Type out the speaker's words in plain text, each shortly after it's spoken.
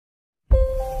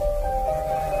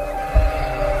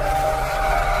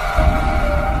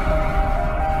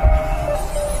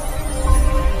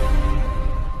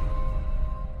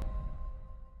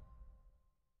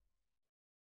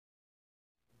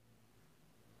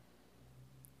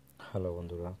Hello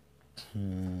বন্ধুরা।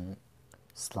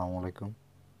 আসসালামু আলাইকুম।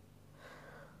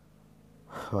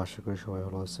 আশা করি সবাই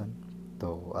ভালো আছেন। তো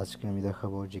আজকে আমি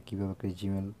দেখাবো যে কীভাবে করে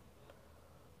জিমেল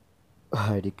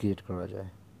আইডি ক্রিয়েট করা যায়।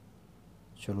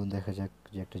 চলুন দেখা যাক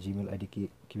যে একটা জিমেল আইডি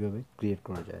কীভাবে ক্রিয়েট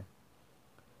করা যায়।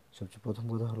 সবচেয়ে প্রথম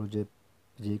কথা হলো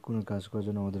যে কোনো কাজ করার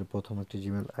জন্য আমাদের প্রথম একটি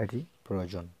জিমেল আইডি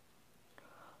প্রয়োজন।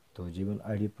 তো জিমেল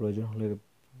আইডি প্রয়োজন হলে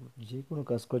যে কোনো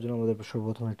কাজ করার জন্য আমাদের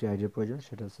সর্বপ্রথম একটি আইডির প্রয়োজন,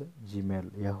 সেটা হচ্ছে জিমেল,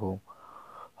 ইয়াহু,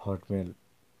 হটমেল,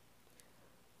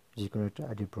 যে কোনো একটা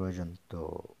আইডির প্রয়োজন। তো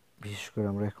বিশেষ করে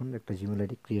আমরা এখন একটা জিমেল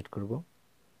আইডি ক্রিয়েট করব।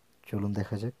 চলুন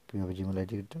দেখা যাক কীভাবে জিমেল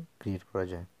আইডিটা ক্রিয়েট করা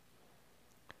যায়।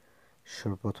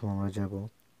 সর্বপ্রথম আমরা যাব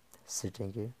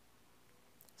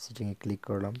সেটিংয়ে ক্লিক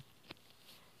করলাম।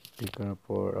 ক্লিক করার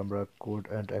পর আমরা কোড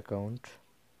অ্যান্ড অ্যাকাউন্ট,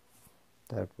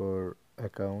 তারপর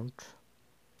অ্যাকাউন্ট,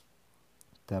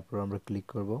 তারপর আমরা ক্লিক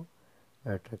করব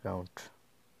অ্যাড অ্যাকাউন্ট।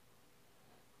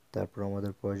 তারপর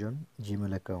আমাদের প্রয়োজন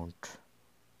জিমেল অ্যাকাউন্ট,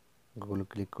 গুগল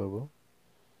ক্লিক করব,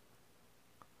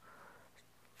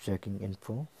 চেকিং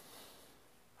ইনফো।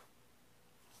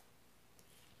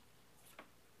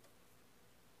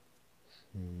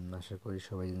 আশা করি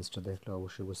সবাই জিনিসটা দেখলে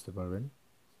অবশ্যই বুঝতে পারবেন।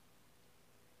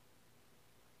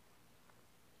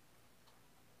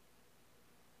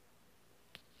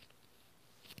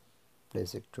 প্লিজ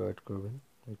একটু ওয়েট করবেন,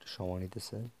 একটু সময়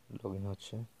নিতেছে, লগ ইন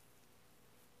হচ্ছে।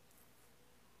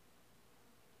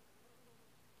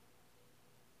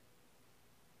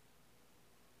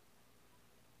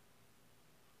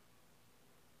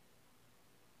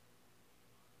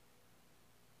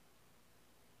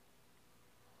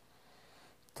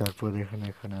 তারপর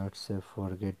এখানে আসছে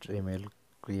forget email,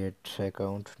 create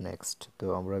account, next. তো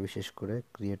আমরা বিশেষ করে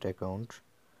create account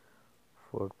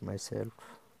for my self,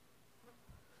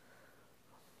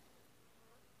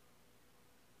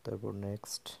 তারপর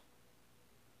নেক্সট,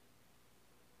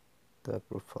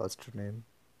 তারপর ফার্স্ট নেম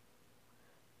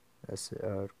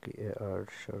SARKAR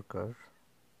সরকার,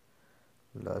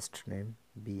 last name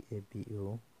BABO,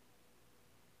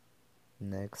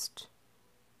 next.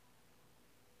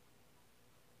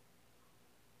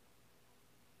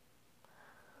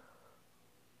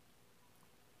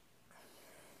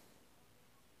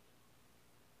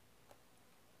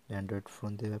 Android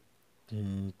phone দিয়ে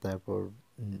তারপর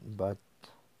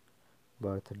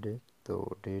বার্থডে, তো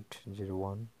ডেট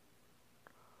 01,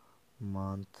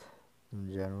 মান্থ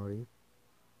জানুয়ারি,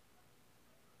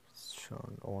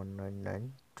 সন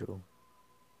 1992,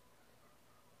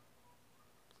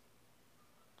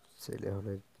 ছেলে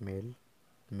হলে মেল,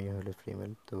 মেয়ে হলে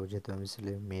ফিমেল। তো যেহেতু আমি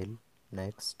ছেলে, মেল,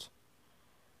 নেক্সট।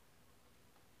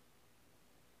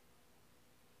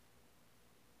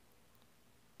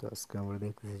 তো আজকে আমরা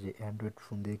দেখতেছি যে অ্যান্ড্রয়েড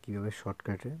ফোন দিয়ে কীভাবে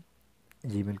শর্টকাটে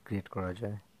জিমেল ক্রিয়েট করা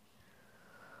যায়।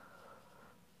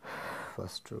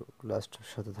 ফার্স্ট লাস্টের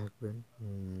সাথে থাকবেন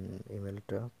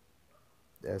ইমেলটা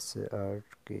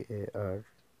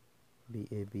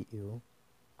SARKARBABU,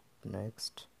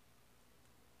 নেক্সট।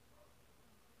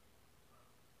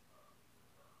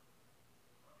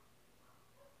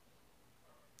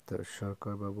 তো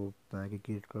সরকার বাবু আগে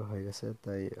ক্রিয়েট করা হয়ে গেছে,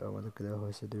 তাই আমাদেরকে দেওয়া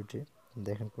হয়েছে দুইটি।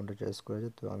 দেখেন কোনটা চয়েস করা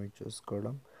যায়। তো আমি চুজ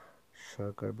করলাম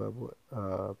সরকার বাবু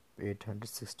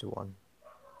 861,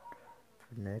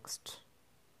 নেক্সট।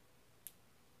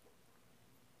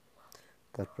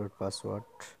 তারপর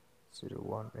password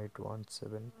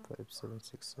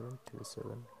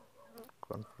 018175767337,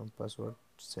 confirm password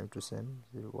same to same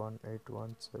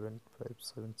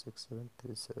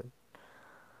 018175767337,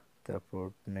 তারপর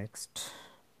নেক্সট।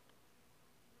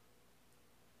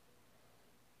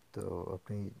 তো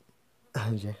আপনি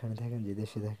যেখানে থাকেন, যে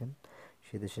দেশে থাকেন,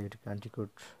 সে দেশের একটি কান্ট্রি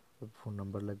কোড ফোন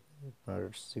নাম্বার লাগবে আপনার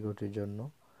সিকিউরিটির জন্য।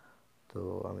 তো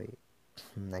আমি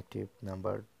একটি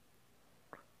নাম্বার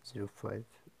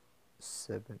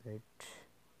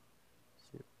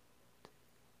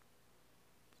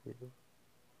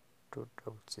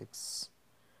 0578002666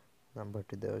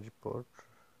 নাম্বারটি দেওয়ার পর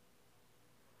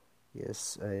ইয়েস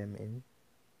আই এম ইন,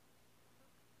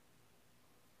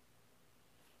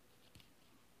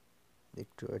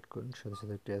 একটু ওয়েট করুন, সাথে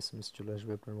সাথে একটা SMS চলে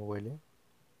আসবে আপনার মোবাইলে।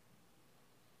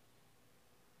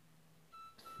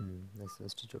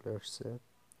 SMSটি চলে আসছে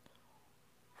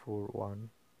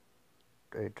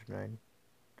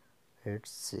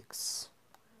 418986,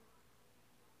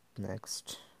 নেক্সট।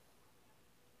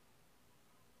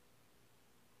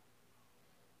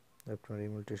 আপনার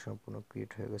ইমেলটি সম্পূর্ণ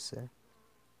ক্রিয়েট হয়ে গেছে।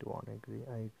 Two one agri,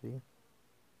 I agree.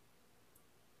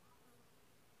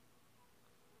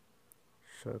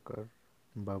 Sarkar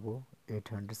Babu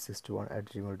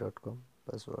 861@gmail.com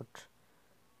password,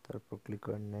 তারপর ক্লিক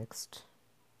করেন নেক্সট।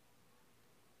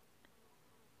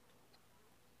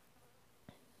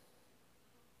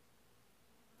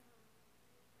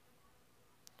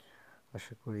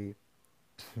 আশা করি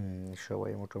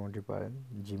সবাই মোটামুটি পারেন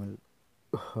জিমেল,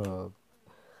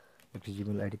 একটি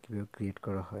জিমেল আইডি কীভাবে ক্রিয়েট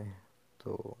করা হয়।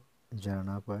 তো যারা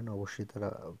না পারেন অবশ্যই তারা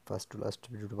ফার্স্ট টু লাস্ট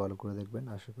ভিডিওটা ভালো করে দেখবেন,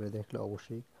 আশা করি দেখলে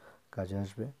অবশ্যই কাজে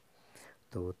আসবে।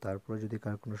 তো তারপরে যদি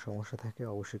কার কোনো সমস্যা থাকে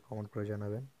অবশ্যই কমেন্ট করে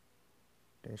জানাবেন,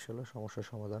 ইনশাল্লাহ সমস্যার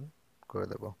সমাধান করে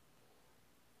দেব।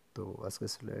 তো আজকে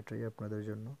ছিল এটাই আপনাদের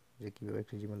জন্য, যে কীভাবে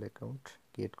একটি জিমেল অ্যাকাউন্ট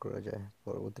ক্রিয়েট করা যায়।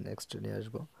 পরবর্তী নেক্সট নিয়ে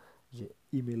আসবো যে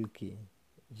ইমেল কি,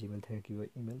 জিমেল থেকে কীভাবে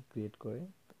ইমেল ক্রিয়েট করে,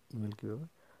 ইমেল কীভাবে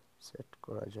সেট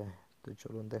করা যায়। তো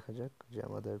চলুন দেখা যাক যে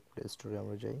আমাদের প্লে স্টোরে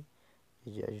আমরা যাই,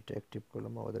 এই যে আইডিটা অ্যাক্টিভ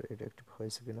করলাম, আমাদের এটা অ্যাক্টিভ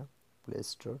হয়েছে কিনা। প্লে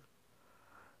স্টোর,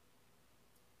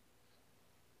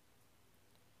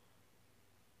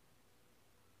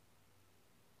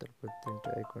 তারপর তিনটা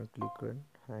আইকনে ক্লিক করেন।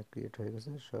 হ্যাঁ, ক্রিয়েট হয়ে গেছে,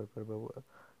 সরকার বাবু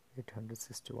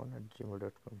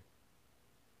 861@gmail.com।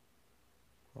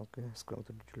 ওকে, আজকের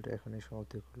মতো ডিটেলটা এখানেই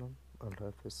সমাপ্তি করলাম। আল্লাহ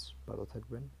হাফেজ, ভালো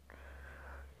থাকবেন।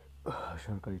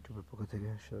 সরকার ইউটিউবের পক্ষ থেকে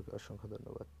সরকার অসংখ্য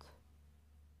ধন্যবাদ।